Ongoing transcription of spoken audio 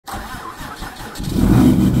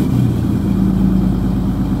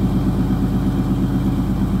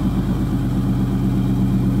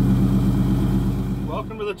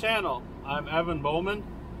channel. I'm Evan Bowman,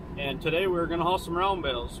 and today we're going to haul some round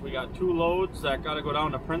bales. We got 2 loads that got to go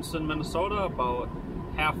down to Princeton, Minnesota, about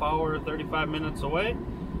half hour, 35 minutes away,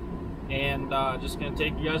 and just going to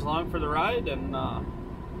take you guys along for the ride and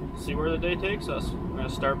see where the day takes us. We're going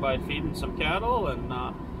to start by feeding some cattle and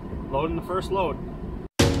loading the first load.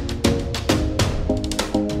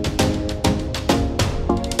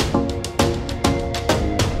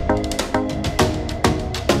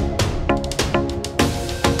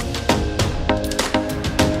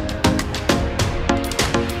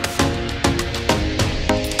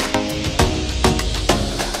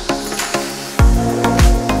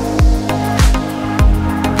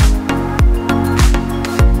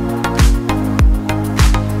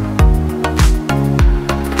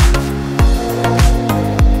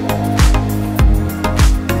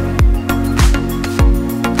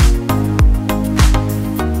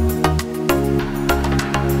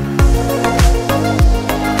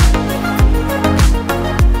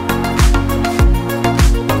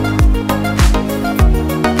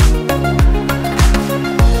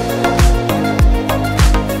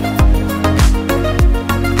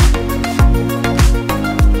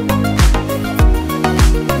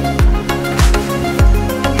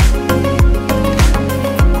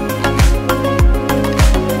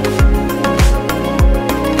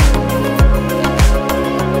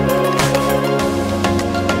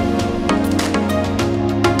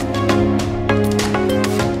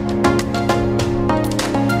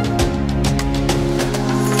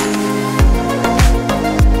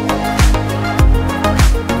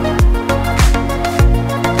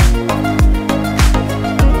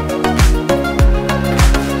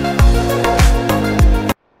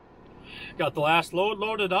 Got the last load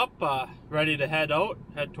loaded up, ready to head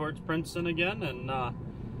towards Princeton again, and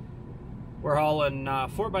we're hauling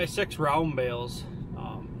 4x6 round bales.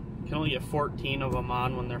 You can only get 14 of them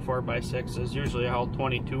on when they're 4x6s. Usually I haul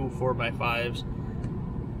 22 4x5s.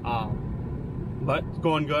 But it's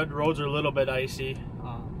going good. Roads are a little bit icy.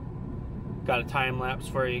 Got a time lapse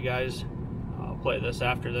for you guys. I'll play this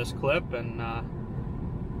after this clip, and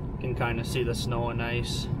you can kind of see the snow and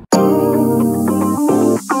ice.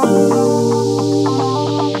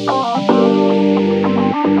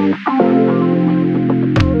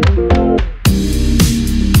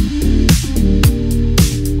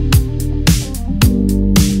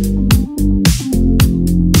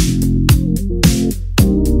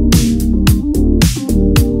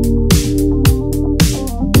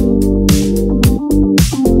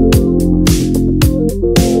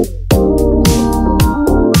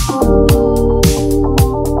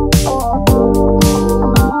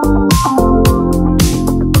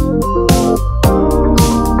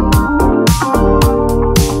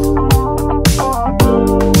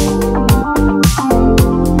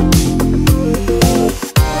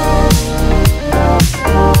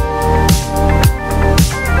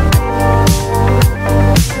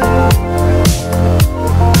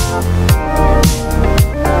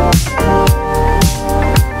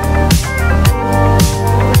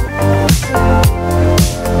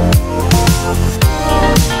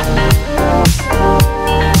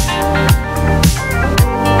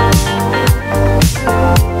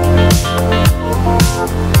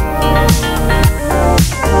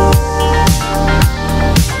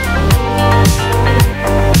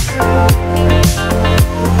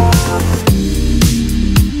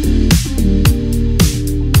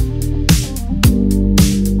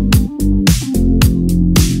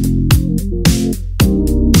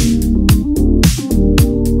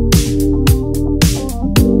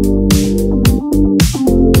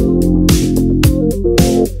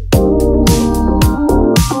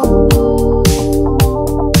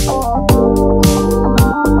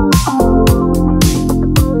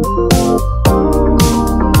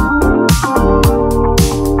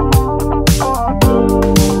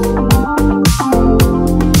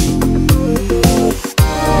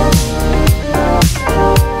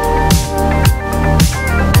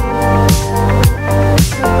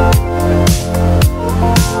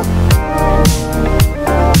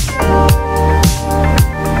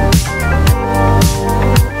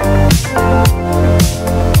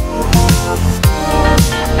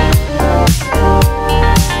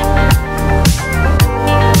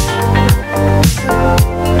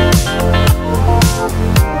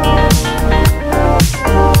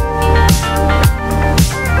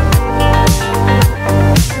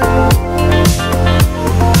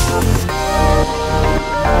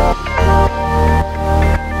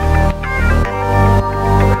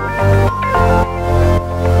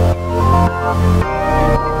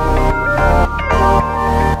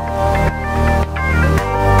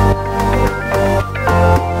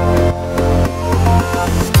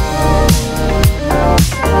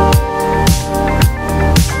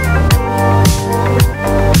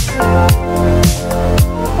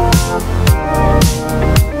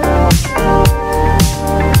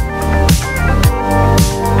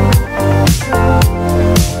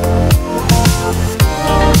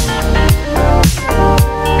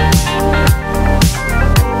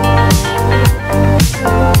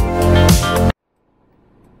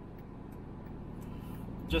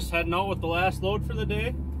 heading out with the last load for the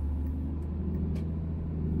day.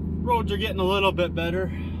 Roads are getting a little bit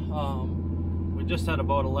better. We just had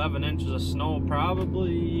about 11 inches of snow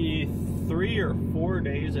probably 3 or 4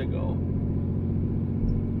 days ago.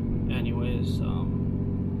 Anyways,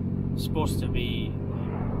 it's supposed to be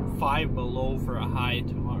 5 below for a high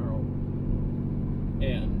tomorrow.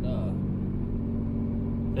 And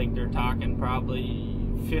I think they're talking probably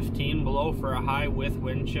 15 below for a high with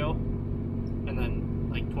wind chill. And then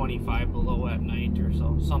like 25 below at night or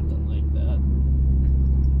so, something like that.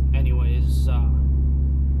 Anyways,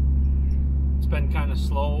 it's been kind of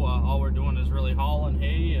slow. All we're doing is really hauling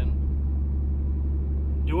hay and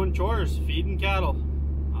doing chores, feeding cattle.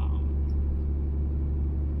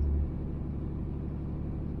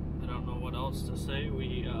 I don't know what else to say.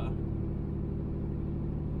 We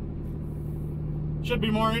should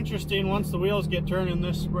be more interesting once the wheels get turning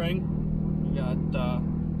this spring. We got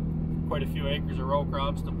quite a few acres of row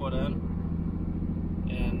crops to put in,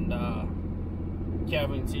 and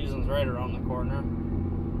calving season's right around the corner,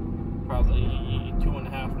 probably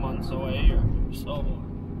 2.5 months away or so.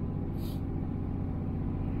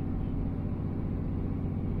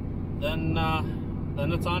 Then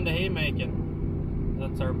it's on to haymaking.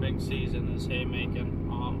 That's our big season, is haymaking.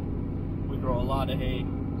 We grow a lot of hay,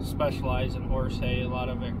 specialize in horse hay. A lot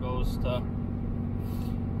of it goes to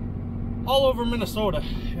all over Minnesota,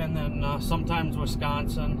 and then sometimes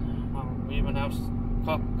Wisconsin. We even have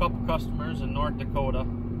a couple customers in North Dakota.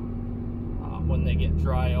 When they get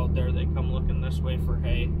dry out there, they come looking this way for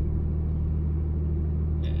hay.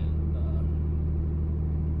 And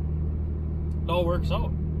it all works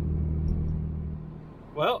out.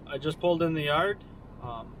 Well, I just pulled in the yard.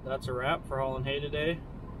 That's a wrap for hauling hay today.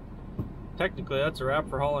 Technically, that's a wrap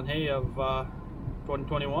for hauling hay of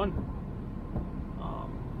 2021.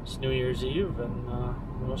 It's New Year's Eve, and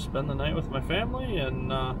we'll spend the night with my family,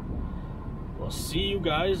 and we'll see you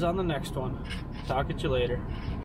guys on the next one. Talk at you later.